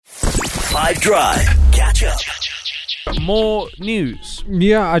5 Drive. Catch up. More news.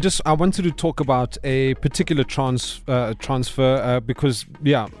 Yeah, I wanted to talk about a particular transfer because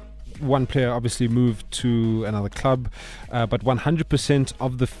one player obviously moved to another club, but 100%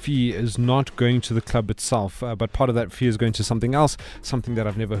 of the fee is not going to the club itself, but part of that fee is going to something else, something that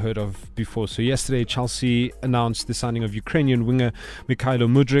I've never heard of before. So yesterday, Chelsea announced the signing of Ukrainian winger Mikhailo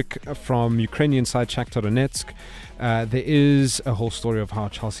Mudryk from Ukrainian side Shakhtar Donetsk. There is a whole story of how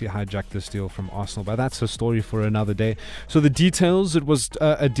Chelsea hijacked this deal from Arsenal, but that's a story for another day. So the details, it was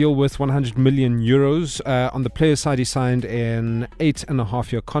a deal worth 100 million euros. On the player side, he signed an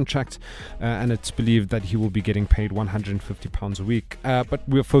 8.5-year contract, and it's believed that he will be getting paid £150 a week. But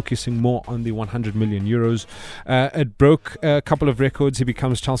we're focusing more on the 100 million euros. It broke a couple of records. He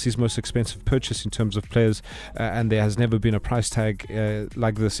becomes Chelsea's most expensive purchase in terms of players, and there has never been a price tag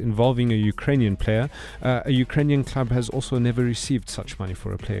like this involving a Ukrainian player. A Ukrainian club has also never received such money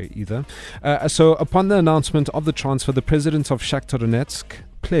for a player either. So upon the announcement of the transfer, the president of Shakhtar Donetsk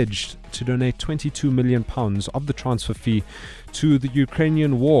pledged to donate £22 million of the transfer fee to the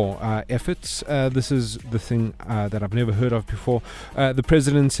Ukrainian war efforts. This is the thing that I've never heard of before. The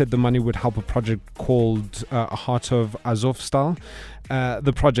president said the money would help a project called Heart of Azovstal.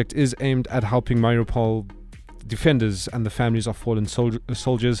 The project is aimed at helping Mariupol defenders and the families of fallen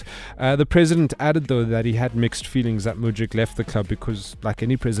soldiers. The president added, though, that he had mixed feelings that Mudryk left the club because, like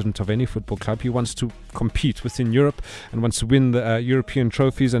any president of any football club, he wants to compete within Europe and wants to win the European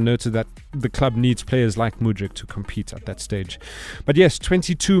trophies, and noted that the club needs players like Mudryk to compete at that stage. But yes,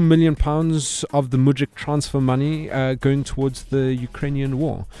 £22 million of the Mudryk transfer money going towards the Ukrainian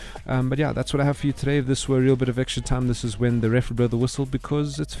war. But yeah, that's what I have for you today. If this were a real bit of extra time, this is when the ref would blow the whistle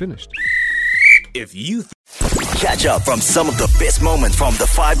because it's finished. If you catch up from some of the best moments from the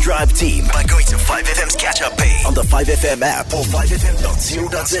 5 Drive team by going to 5FM's catch up page on the 5FM app or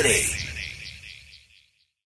 5FM.co.za.